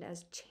positioned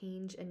as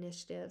change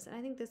initiatives. And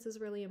I think this is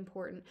really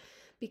important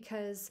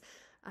because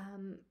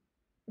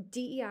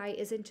DEI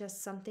isn't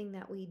just something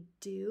that we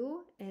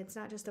do, and it's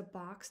not just a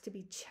box to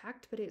be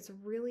checked, but it's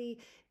really,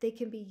 they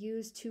can be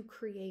used to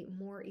create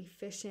more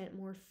efficient,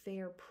 more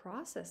fair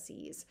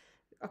processes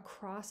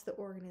across the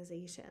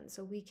organization.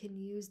 So we can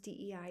use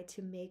DEI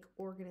to make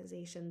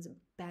organizations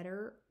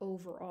better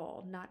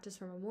overall, not just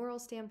from a moral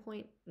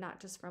standpoint,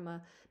 not just from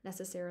a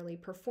necessarily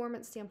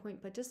performance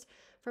standpoint, but just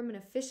from an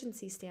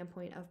efficiency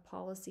standpoint of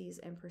policies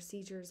and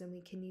procedures. And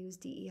we can use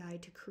DEI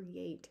to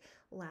create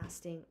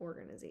lasting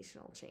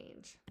organizational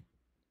change.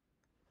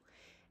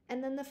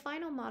 And then the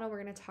final model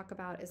we're going to talk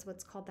about is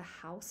what's called the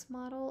house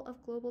model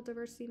of global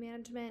diversity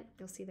management.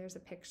 You'll see there's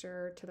a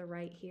picture to the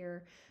right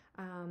here.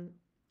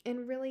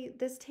 And really,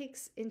 this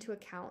takes into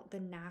account the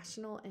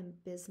national and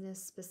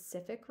business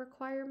specific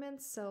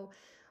requirements. So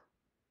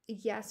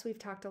yes, we've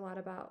talked a lot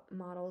about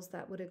models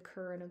that would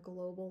occur in a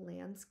global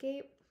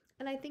landscape.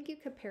 And I think you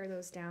compare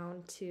those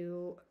down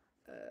to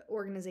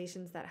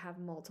organizations that have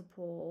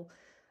multiple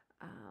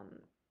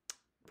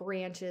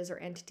branches or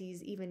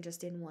entities, even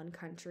just in one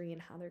country,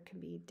 and how there can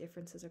be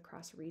differences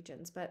across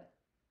regions. But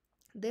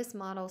this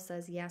model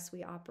says, yes,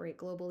 we operate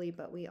globally,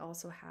 but we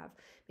also have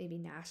maybe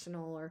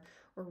national or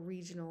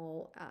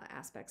regional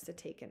aspects to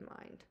take in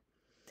mind.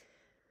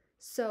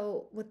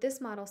 So what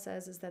this model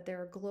says is that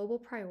there are global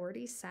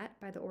priorities set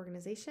by the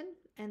organization,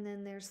 and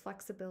then there's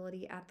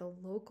flexibility at the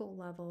local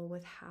level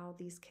with how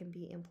these can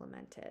be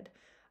implemented.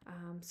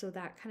 So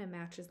that kind of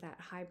matches that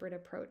hybrid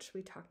approach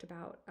we talked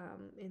about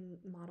in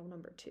model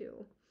number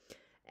 2.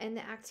 And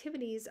the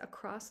activities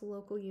across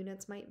local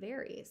units might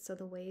vary. So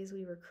the ways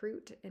we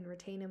recruit and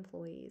retain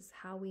employees,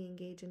 how we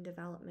engage in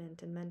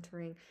development and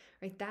mentoring,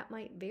 right, that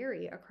might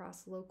vary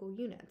across local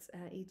units.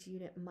 Each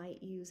unit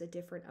might use a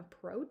different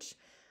approach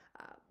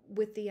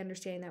with the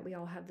understanding that we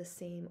all have the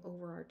same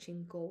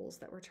overarching goals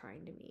that we're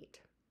trying to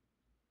meet.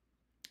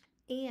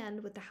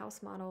 And with the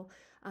house model,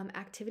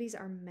 activities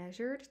are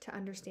measured to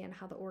understand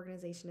how the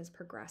organization is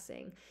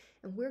progressing.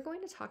 And we're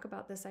going to talk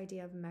about this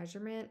idea of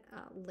measurement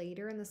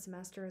later in the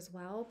semester as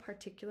well,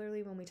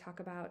 particularly when we talk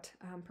about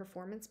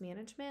performance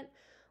management,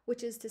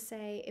 which is to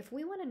say, if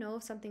we want to know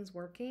if something's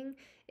working,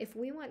 if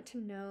we want to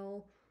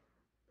know,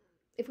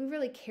 if we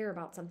really care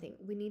about something,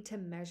 we need to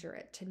measure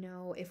it to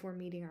know if we're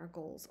meeting our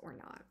goals or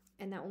not.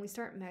 And that when we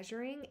start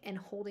measuring and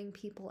holding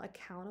people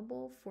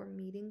accountable for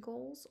meeting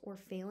goals or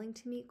failing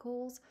to meet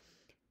goals,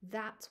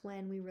 that's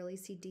when we really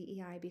see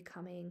DEI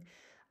becoming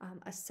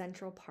a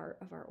central part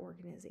of our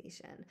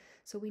organization.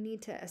 So we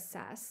need to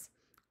assess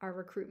our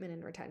recruitment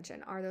and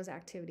retention. Are those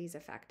activities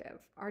effective?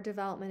 Our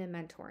development and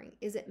mentoring,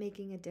 is it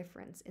making a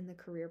difference in the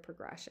career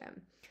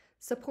progression?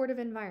 Supportive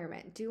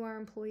environment, do our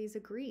employees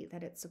agree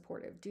that it's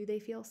supportive? Do they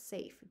feel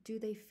safe? Do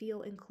they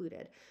feel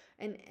included?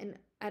 And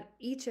at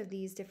each of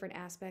these different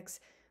aspects,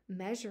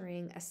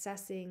 measuring,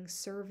 assessing,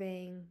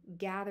 surveying,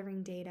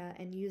 gathering data,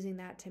 and using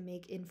that to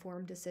make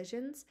informed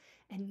decisions,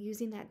 and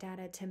using that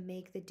data to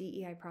make the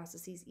DEI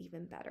processes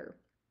even better.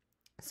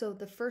 So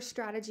the first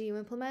strategy you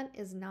implement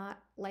is not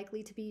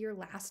likely to be your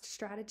last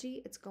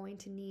strategy. It's going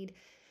to need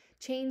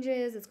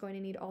changes, it's going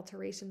to need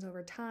alterations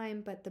over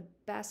time, but the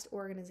best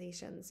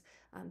organizations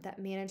that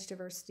manage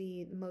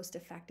diversity most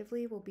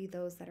effectively will be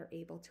those that are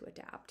able to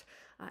adapt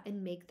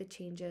and make the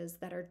changes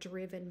that are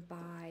driven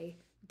by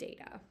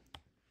data.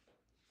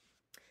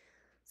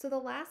 So the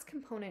last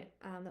component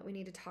that we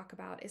need to talk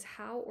about is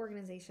how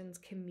organizations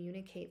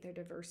communicate their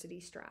diversity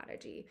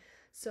strategy.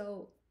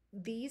 So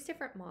these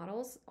different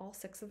models, all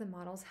 6 of the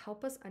models,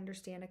 help us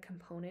understand a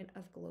component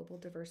of global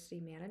diversity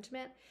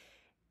management.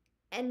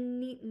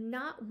 And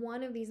not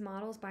one of these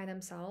models by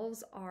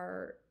themselves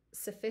are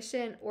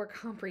sufficient or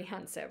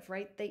comprehensive,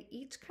 right? They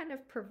each kind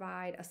of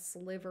provide a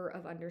sliver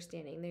of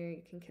understanding. There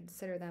you can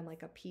consider them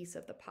like a piece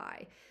of the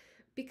pie.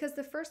 Because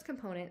the first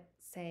component,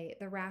 say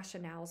the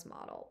rationales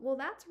model, well,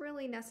 that's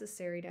really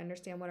necessary to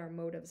understand what our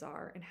motives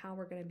are and how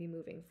we're going to be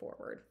moving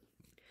forward.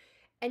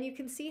 And you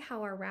can see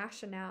how our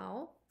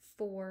rationale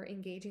for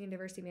engaging in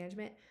diversity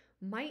management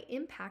might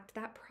impact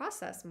that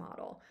process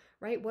model,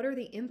 right? What are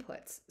the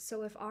inputs?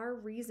 So if our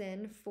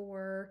reason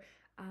for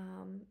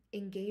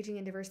engaging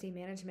in diversity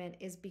management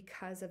is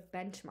because of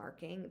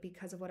benchmarking,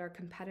 because of what our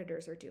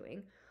competitors are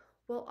doing.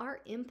 Well, our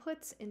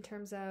inputs in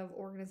terms of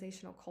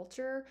organizational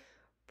culture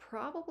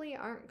probably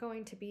aren't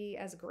going to be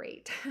as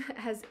great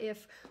as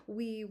if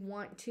we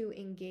want to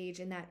engage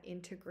in that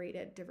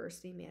integrated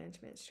diversity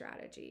management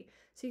strategy.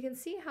 So you can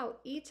see how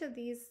each of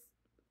these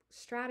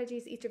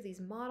strategies, each of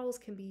these models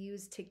can be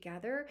used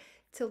together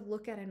to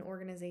look at an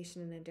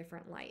organization in a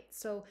different light.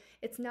 So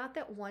it's not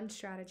that one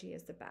strategy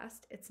is the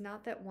best. It's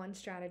not that one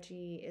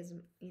strategy is,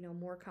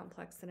 more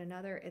complex than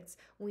another. It's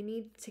we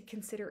need to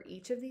consider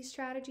each of these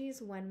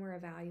strategies when we're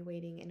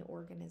evaluating an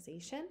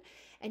organization.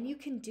 And you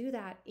can do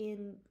that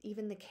in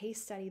even the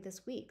case study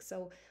this week.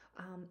 So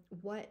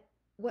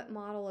what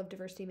model of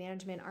diversity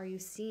management are you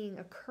seeing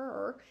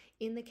occur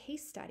in the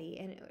case study?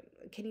 And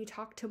can you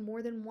talk to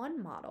more than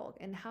one model?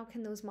 And how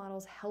can those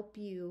models help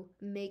you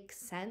make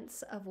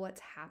sense of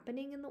what's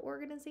happening in the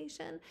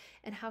organization?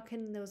 And how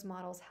can those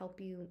models help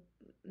you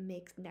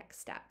make next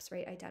steps,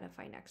 right?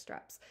 Identify next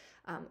steps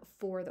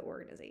for the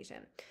organization.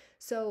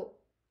 So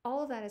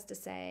all of that is to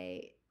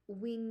say,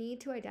 we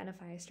need to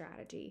identify a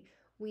strategy.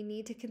 We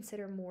need to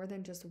consider more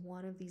than just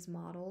one of these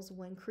models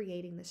when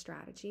creating the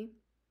strategy.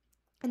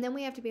 And then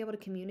we have to be able to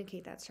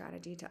communicate that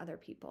strategy to other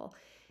people.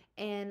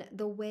 And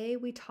the way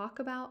we talk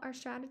about our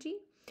strategy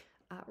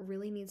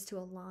really needs to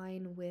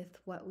align with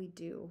what we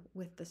do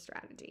with the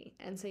strategy.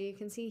 And so you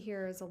can see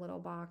here is a little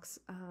box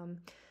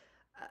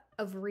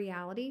of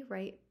reality,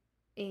 right?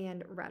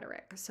 And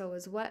rhetoric. So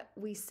is what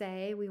we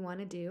say we want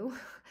to do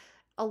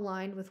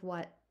aligned with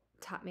what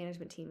top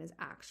management team is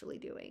actually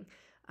doing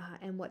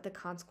and what the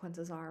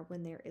consequences are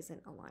when there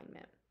isn't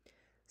alignment.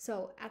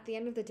 So at the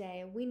end of the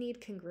day, we need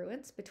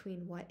congruence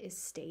between what is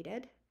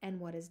stated and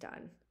what is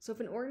done. So if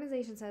an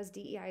organization says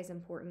DEI is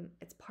important,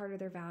 it's part of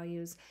their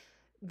values,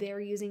 they're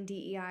using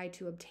DEI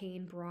to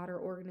obtain broader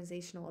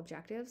organizational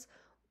objectives,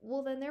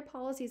 well, then their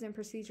policies and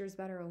procedures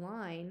better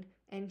align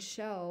and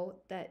show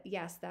that,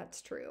 yes,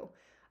 that's true.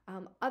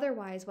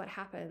 Otherwise, what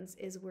happens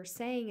is we're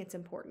saying it's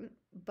important,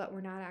 but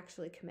we're not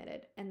actually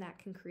committed. And that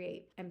can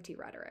create empty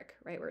rhetoric,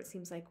 right? Where it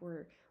seems like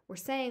we're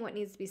saying what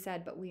needs to be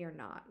said, but we are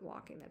not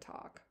walking the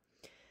talk.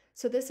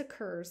 So this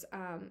occurs,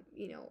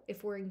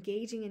 if we're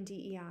engaging in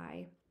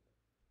DEI.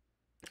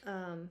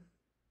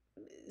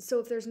 So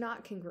if there's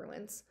not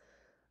congruence,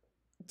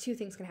 two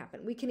things can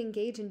happen. We can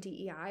engage in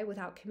DEI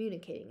without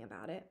communicating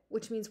about it,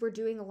 which means we're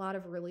doing a lot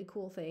of really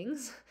cool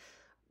things,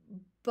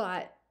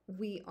 but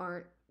we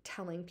aren't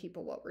telling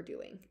people what we're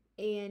doing.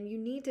 And you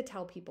need to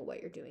tell people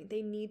what you're doing.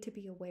 They need to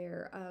be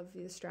aware of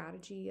the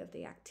strategy, of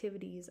the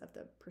activities, of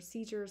the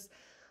procedures,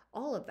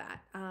 all of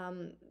that,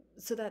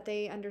 so that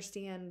they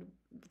understand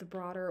the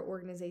broader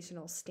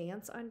organizational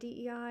stance on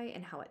DEI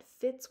and how it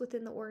fits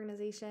within the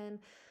organization,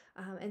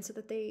 and so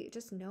that they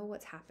just know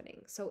what's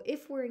happening. So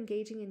if we're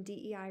engaging in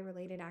DEI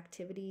related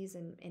activities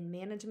and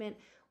management,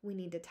 we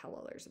need to tell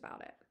others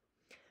about it.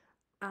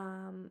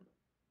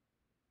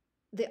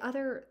 The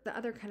other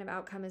kind of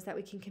outcome is that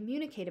we can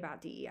communicate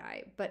about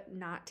DEI, but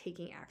not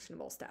taking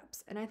actionable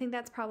steps. And I think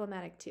that's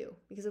problematic too,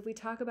 because if we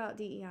talk about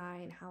DEI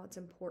and how it's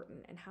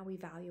important and how we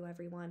value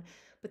everyone,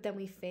 but then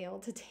we fail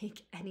to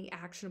take any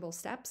actionable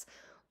steps,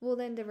 well,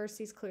 then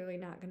diversity is clearly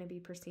not going to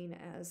be seen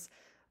as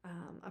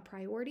a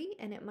priority,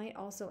 and it might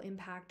also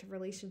impact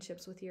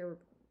relationships with your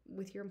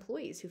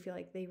employees who feel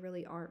like they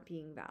really aren't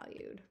being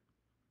valued.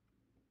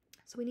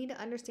 So we need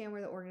to understand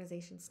where the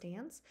organization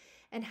stands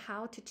and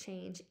how to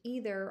change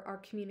either our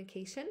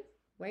communication,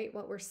 right?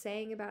 What we're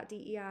saying about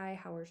DEI,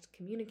 how we're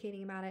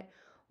communicating about it,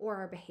 or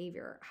our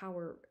behavior, how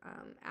we're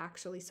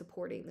actually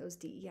supporting those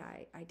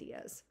DEI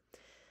ideas.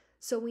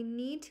 So we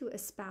need to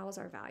espouse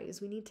our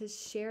values. We need to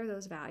share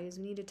those values.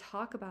 We need to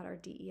talk about our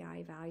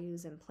DEI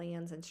values and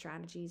plans and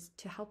strategies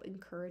to help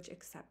encourage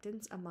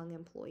acceptance among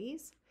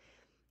employees.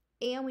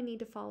 And we need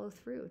to follow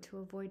through to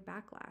avoid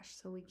backlash.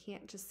 So we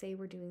can't just say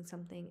we're doing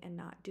something and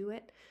not do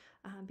it,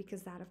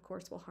 because that, of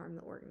course, will harm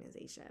the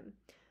organization.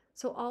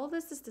 So all of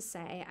this is to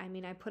say,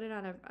 I put it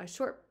on a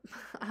short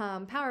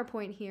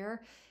PowerPoint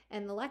here,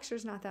 and the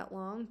lecture's not that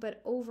long,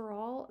 but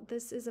overall,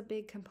 this is a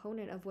big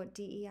component of what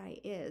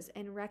DEI is,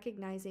 and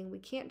recognizing we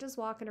can't just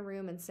walk in a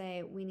room and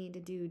say we need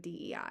to do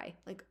DEI.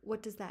 Like,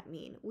 what does that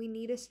mean? We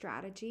need a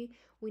strategy.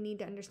 We need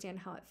to understand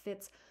how it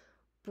fits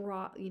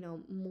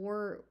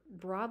more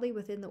broadly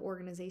within the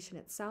organization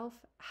itself.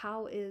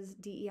 How is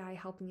DEI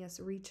helping us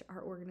reach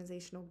our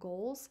organizational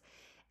goals?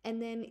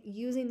 And then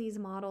using these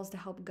models to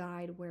help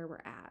guide where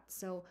we're at.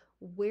 So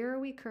where are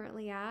we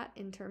currently at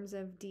in terms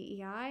of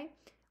DEI?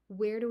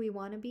 Where do we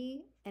want to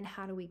be? And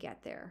how do we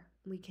get there?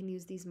 We can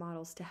use these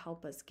models to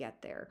help us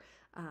get there,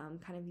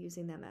 kind of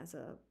using them as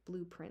a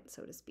blueprint,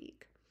 so to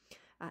speak.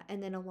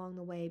 And then along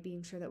the way,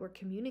 being sure that we're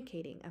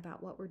communicating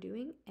about what we're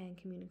doing and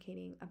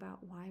communicating about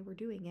why we're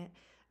doing it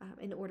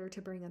in order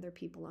to bring other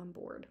people on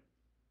board.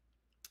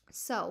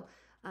 So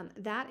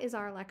that is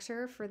our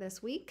lecture for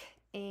this week,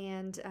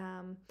 and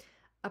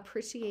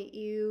appreciate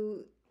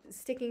you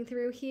sticking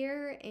through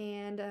here,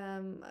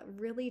 and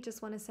really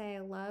just want to say I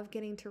love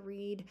getting to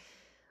read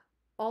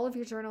all of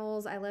your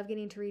journals. I love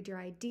getting to read your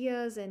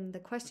ideas and the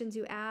questions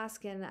you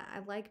ask, and I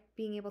like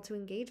being able to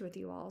engage with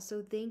you all.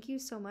 So thank you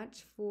so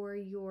much for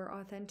your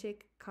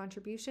authentic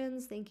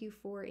contributions. Thank you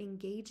for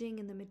engaging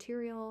in the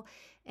material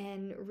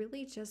and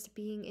really just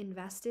being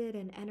invested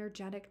and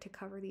energetic to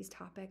cover these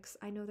topics.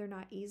 I know they're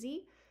not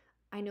easy.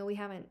 I know we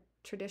haven't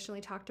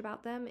traditionally talked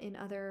about them in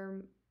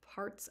other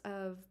parts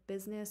of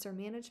business or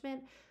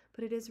management,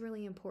 but it is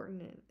really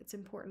important. It's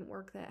important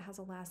work that has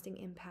a lasting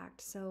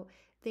impact. So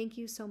thank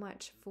you so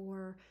much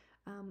for,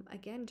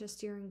 again,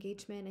 just your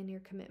engagement and your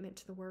commitment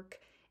to the work.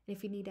 And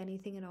if you need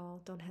anything at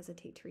all, don't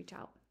hesitate to reach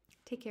out.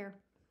 Take care.